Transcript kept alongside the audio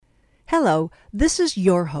Hello, this is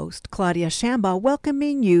your host, Claudia Shambaugh,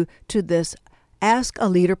 welcoming you to this Ask a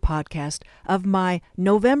Leader podcast of my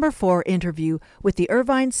November 4 interview with the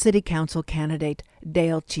Irvine City Council candidate,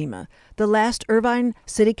 Dale Cheema, the last Irvine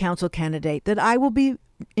City Council candidate that I will be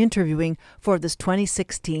interviewing for this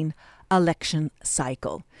 2016 election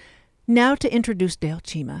cycle. Now to introduce Dale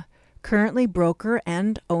Cheema. Currently broker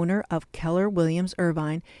and owner of Keller Williams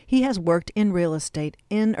Irvine, he has worked in real estate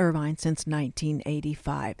in Irvine since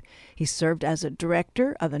 1985. He served as a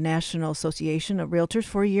director of the National Association of Realtors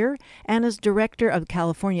for a year and as director of the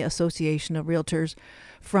California Association of Realtors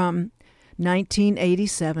from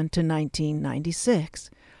 1987 to 1996.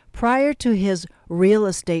 Prior to his real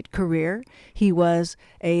estate career, he was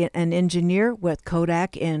an engineer with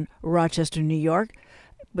Kodak in Rochester, New York,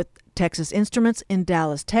 with Texas Instruments in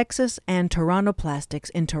Dallas, Texas, and Toronto Plastics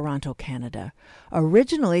in Toronto, Canada.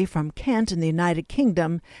 Originally from Kent in the United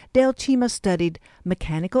Kingdom, Dale Cheema studied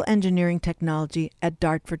mechanical engineering technology at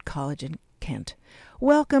Dartford College in Kent.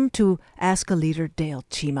 Welcome to Ask a Leader, Dale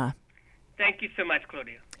Cheema. Thank you so much,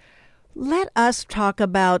 Claudia. Let us talk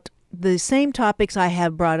about the same topics I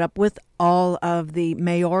have brought up with all of the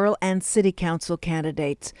mayoral and city council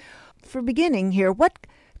candidates. For beginning here, what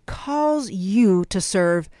calls you to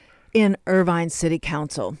serve in Irvine City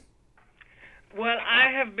Council? Well, I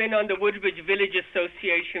have been on the Woodbridge Village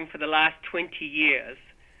Association for the last 20 years,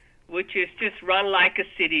 which is just run like a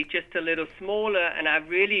city, just a little smaller, and I've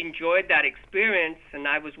really enjoyed that experience. And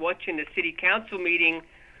I was watching the city council meeting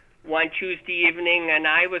one Tuesday evening, and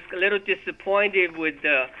I was a little disappointed with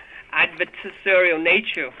the adversarial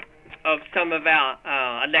nature of some of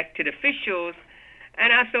our elected officials.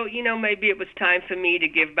 And I thought, maybe it was time for me to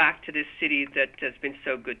give back to this city that has been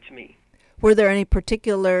so good to me. Were there any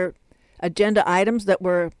particular agenda items that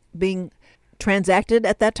were being transacted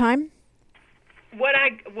at that time? What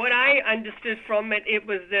I understood from it, it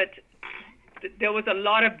was that there was a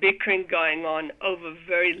lot of bickering going on over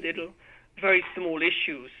very little, very small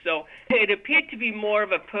issues. So it appeared to be more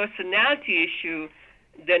of a personality issue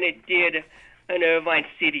than it did an Irvine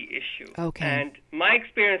City issue. Okay. And my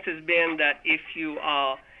experience has been that if you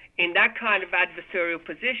are in that kind of adversarial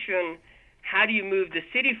position, how do you move the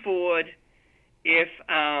city forward if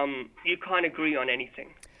you can't agree on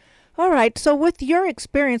anything? All right. So with your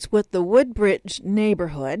experience with the Woodbridge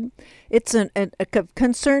neighborhood, it's a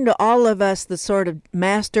concern to all of us, the sort of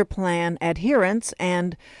master plan adherence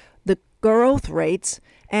and the growth rates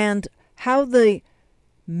and how the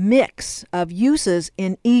mix of uses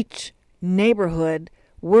in each neighborhood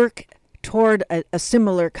work toward a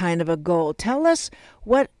similar kind of a goal. Tell us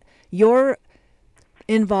what your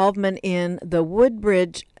involvement in the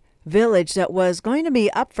Woodbridge Village that was going to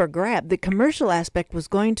be up for grab. The commercial aspect was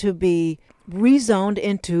going to be rezoned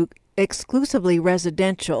into exclusively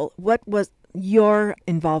residential. What was your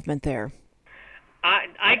involvement there?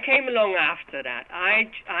 I came along after that.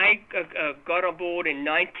 I got on board in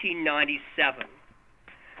 1997,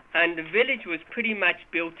 and the village was pretty much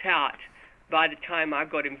built out by the time I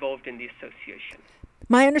got involved in the association.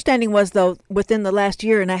 My understanding was, though, within the last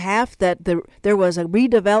year and a half that there was a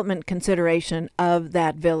redevelopment consideration of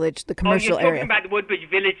that village, the commercial area. Oh, you're talking about the Woodbridge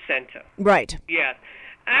Village Center. Right. Yes.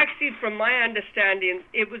 Actually, from my understanding,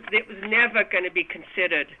 it was never going to be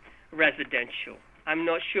considered residential. I'm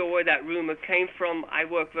not sure where that rumor came from. I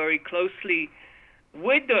work very closely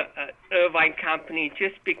with the Irvine company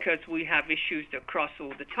just because we have issues that cross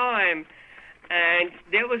all the time. And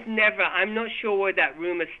there was never, I'm not sure where that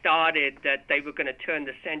rumor started that they were going to turn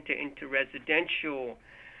the center into residential.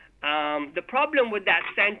 The problem with that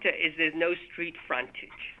center is there's no street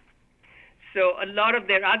frontage. So a lot of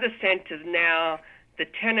their other centers now, the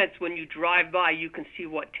tenants, when you drive by, you can see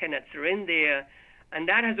what tenants are in there. And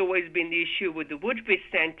that has always been the issue with the Woodbridge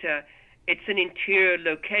Center. It's an interior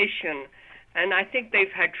location, and I think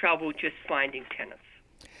they've had trouble just finding tenants.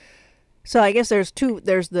 So I guess there's two.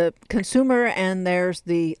 There's the consumer and there's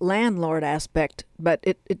the landlord aspect, but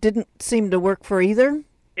it didn't seem to work for either?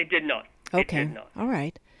 It did not. Okay. It did not. All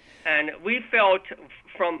right. And we felt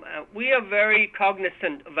we are very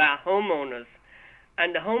cognizant of our homeowners,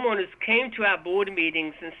 and the homeowners came to our board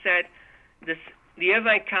meetings and said, the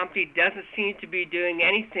Irvine company doesn't seem to be doing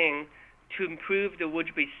anything to improve the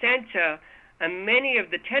Woodbridge Center, and many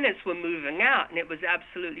of the tenants were moving out, and it was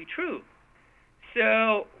absolutely true.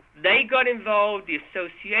 So they got involved, the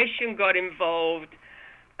association got involved,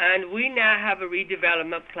 and we now have a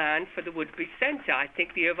redevelopment plan for the Woodbridge Center. I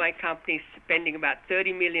think the Irvine company is spending about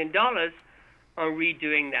 $30 million on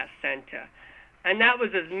redoing that center. And that was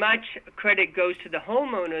as much credit goes to the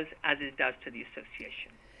homeowners as it does to the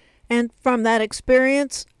association. And from that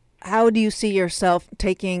experience, how do you see yourself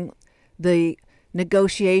taking the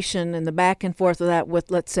negotiation and the back and forth of that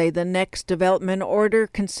with, let's say, the next development order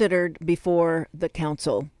considered before the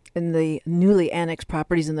council in the newly annexed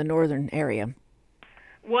properties in the northern area?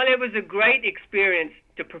 Well, it was a great experience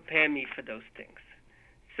to prepare me for those things.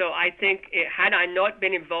 So I think had I not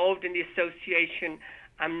been involved in the association,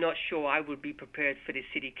 I'm not sure I would be prepared for the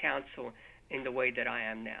city council in the way that I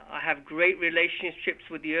am now. I have great relationships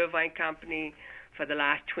with the Irvine company for the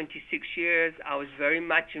last 26 years. I was very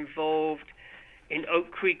much involved in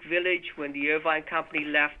Oak Creek Village. When the Irvine company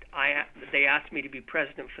left, they asked me to be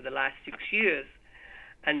president for the last 6 years,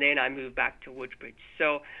 and then I moved back to Woodbridge.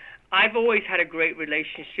 So I've always had a great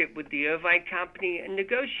relationship with the Irvine company, and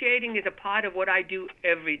negotiating is a part of what I do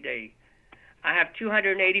every day. I have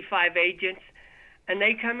 285 agents, and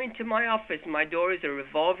they come into my office. My door is a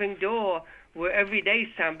revolving door where every day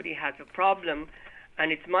somebody has a problem,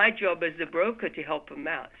 and it's my job as the broker to help them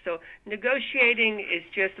out. So negotiating is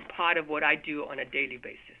just a part of what I do on a daily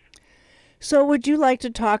basis. So would you like to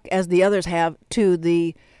talk, as the others have, to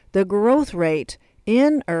the growth rate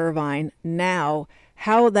in Irvine now,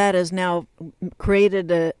 how that has now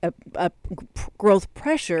created a growth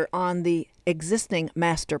pressure on the existing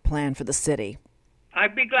master plan for the city?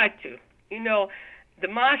 I'd be glad to. The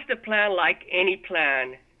master plan, like any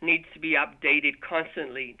plan, needs to be updated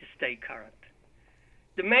constantly to stay current.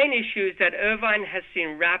 The main issue is that Irvine has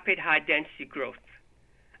seen rapid high-density growth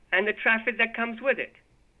and the traffic that comes with it.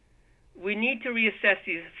 We need to reassess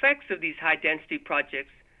the effects of these high-density projects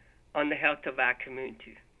on the health of our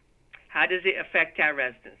community. How does it affect our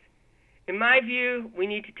residents? In my view, we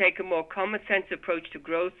need to take a more common-sense approach to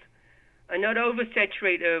growth and not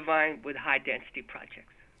oversaturate Irvine with high-density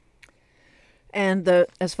projects. And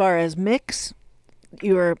as far as mix,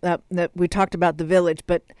 we talked about the village,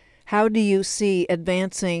 but how do you see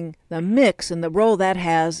advancing the mix and the role that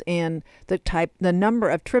has in the number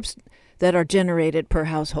of trips that are generated per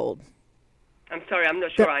household? I'm sorry, I'm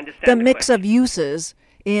not sure I understand the mix of uses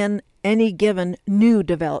in any given new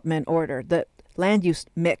development order, the land use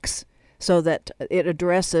mix, so that it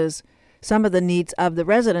addresses some of the needs of the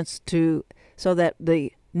residents so that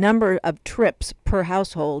the number of trips per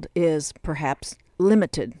household is perhaps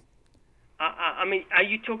limited. Are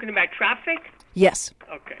you talking about traffic? Yes.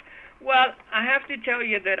 Okay. Well, I have to tell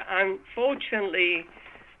you that unfortunately,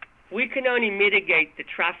 we can only mitigate the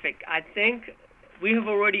traffic. I think we have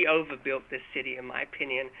already overbuilt this city, in my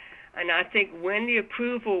opinion. And I think when the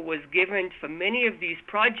approval was given for many of these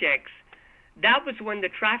projects, that was when the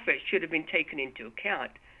traffic should have been taken into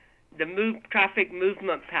account, the traffic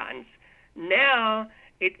movement patterns. Now,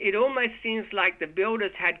 it almost seems like the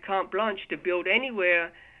builders had carte blanche to build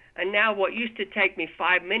anywhere, and now what used to take me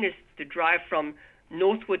 5 minutes to drive from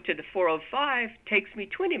Northwood to the 405 takes me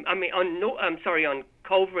on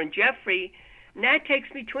Culver and Jeffrey, now it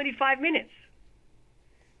takes me 25 minutes.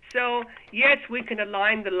 So, yes, we can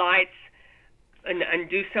align the lights and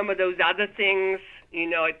do some of those other things.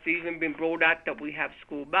 It's even been brought up that we have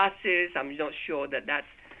school buses. I'm not sure that that's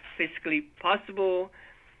physically possible.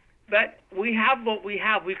 But we have what we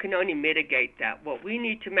have. We can only mitigate that. What we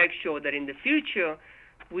need to make sure that in the future,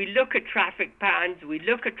 we look at traffic patterns, we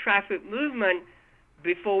look at traffic movement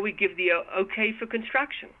before we give the okay for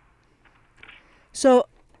construction. So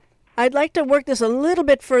I'd like to work this a little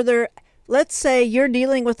bit further. Let's say you're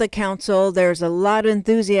dealing with the council. There's a lot of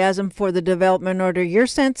enthusiasm for the development order. You're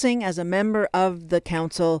sensing as a member of the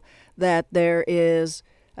council that there is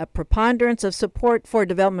a preponderance of support for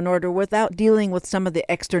development order without dealing with some of the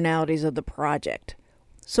externalities of the project.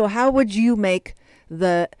 So how would you make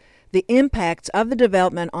the impacts of the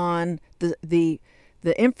development on the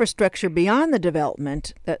infrastructure beyond the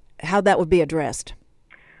development, how that would be addressed?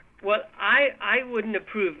 Well, I wouldn't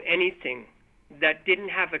approve anything that didn't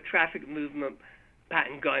have a traffic movement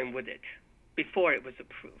pattern going with it before it was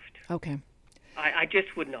approved. Okay. I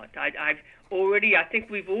just would not. I think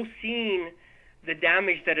we've all seen the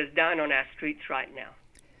damage that is done on our streets right now.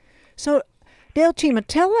 So, Dale Cheema,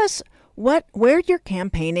 tell us where you're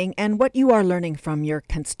campaigning and what you are learning from your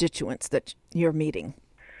constituents that you're meeting.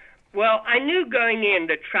 Well, I knew going in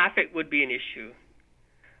that traffic would be an issue,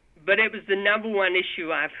 but it was the number one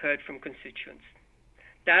issue I've heard from constituents.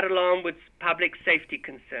 That along with public safety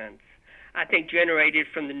concerns, I think generated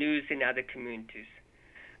from the news in other communities.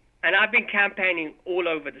 And I've been campaigning all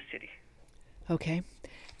over the city. Okay.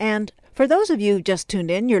 And for those of you who just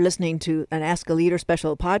tuned in, you're listening to an Ask a Leader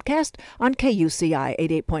special podcast on KUCI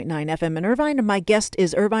 88.9 FM in Irvine, and my guest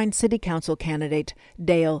is Irvine City Council candidate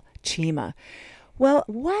Dale Cheema. Well,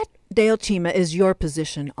 what, Dale Cheema, is your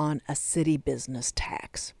position on a city business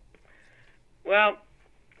tax? Well,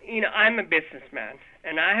 I'm a businessman,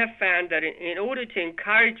 And I have found that in order to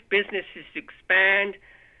encourage businesses to expand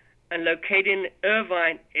and locate in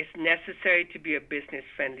Irvine, it's necessary to be a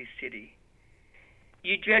business-friendly city.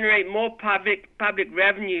 You generate more public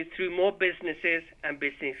revenue through more businesses and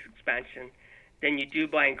business expansion than you do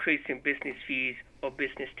by increasing business fees or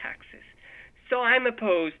business taxes. So I'm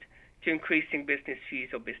opposed to increasing business fees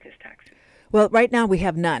or business taxes. Well, right now we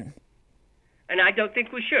have none. And I don't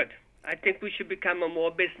think we should. I think we should become a more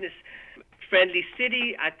business-friendly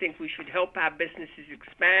city. I think we should help our businesses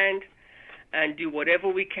expand and do whatever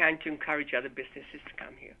we can to encourage other businesses to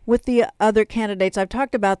come here. With the other candidates I've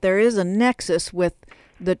talked about, there is a nexus with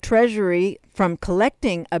the Treasury from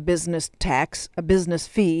collecting a business tax, a business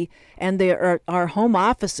fee, and there are home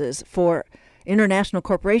offices for international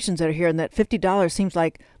corporations that are here, and that $50 seems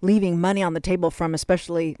like leaving money on the table from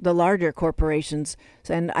especially the larger corporations.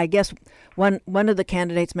 And I guess one of the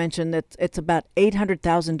candidates mentioned that it's about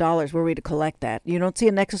 $800,000 were we to collect that. You don't see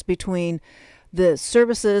a nexus between the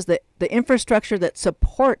services, the infrastructure that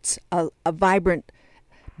supports a vibrant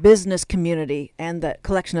business community and the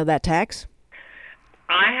collection of that tax?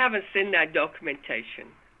 I haven't seen that documentation.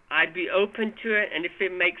 I'd be open to it, and if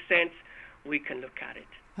it makes sense, we can look at it.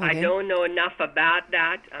 Okay. I don't know enough about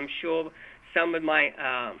that. I'm sure some of my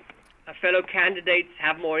fellow candidates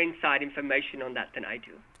have more inside information on that than I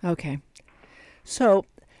do. Okay. So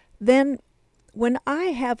then when I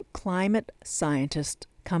have climate scientists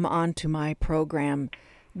come onto my program,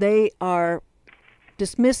 they are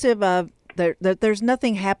dismissive of that there's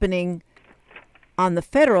nothing happening on the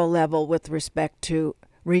federal level with respect to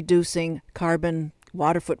reducing carbon,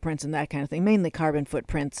 water footprints and that kind of thing, mainly carbon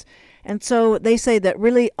footprints. And so they say that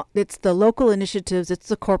really it's the local initiatives, it's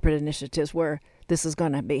the corporate initiatives where this is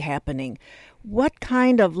going to be happening. What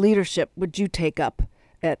kind of leadership would you take up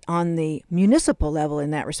on the municipal level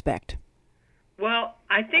in that respect? Well,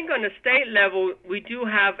 I think on the state level, we do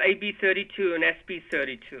have AB 32 and SB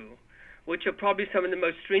 32, which are probably some of the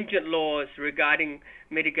most stringent laws regarding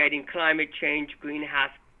mitigating climate change, greenhouse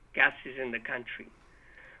gases in the country.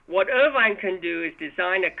 What Irvine can do is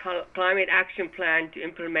design a climate action plan to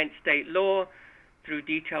implement state law through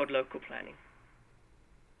detailed local planning.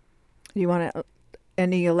 You want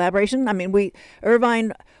any elaboration? I mean,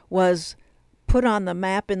 Irvine was put on the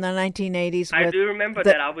map in the 1980s. I do remember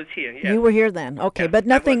that. I was here. Yes. You were here then. Okay, yes, but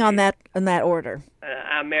nothing on that order.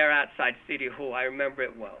 Our mayor outside City Hall. I remember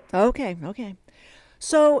it well. Okay.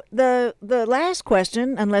 So the last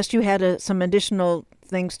question, unless you had some additional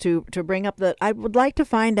things to bring up, that I would like to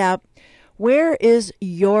find out, where is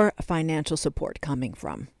your financial support coming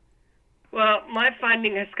from? Well, my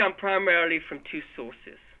funding has come primarily from two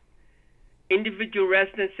sources: individual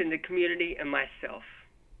residents in the community and myself.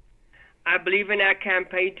 I believe in our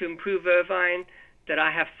campaign to improve Irvine that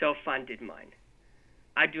I have self-funded mine.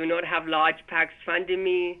 I do not have large PACs funding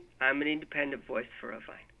me. I'm an independent voice for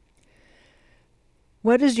Irvine.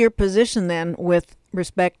 What is your position then with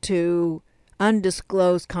respect to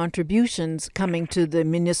undisclosed contributions coming to the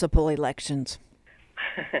municipal elections?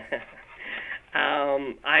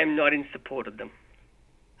 I am not in support of them.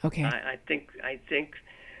 Okay. I think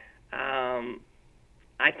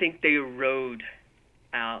they erode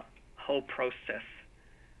our whole process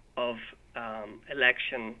of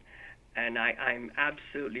election, and I'm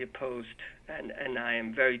absolutely opposed, and I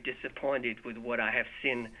am very disappointed with what I have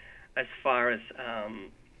seen as far as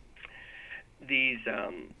these,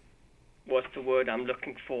 what's the word I'm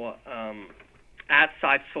looking for,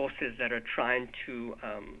 outside sources that are trying to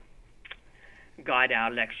guide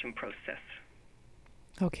our election process.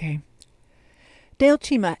 Okay. Dale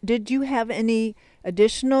Cheema, did you have any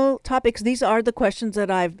additional topics? These are the questions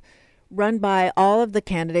that I've run by all of the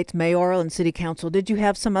candidates, mayoral and city council. Did you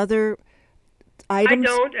have some other items? I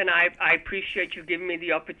don't, and I appreciate you giving me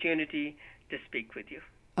the opportunity to speak with you.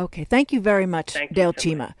 Okay, thank you very much, Dale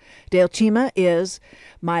Cheema. Dale Cheema is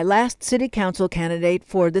my last city council candidate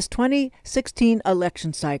for this 2016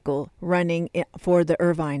 election cycle, running for the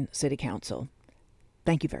Irvine City Council.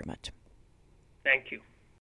 Thank you very much. Thank you.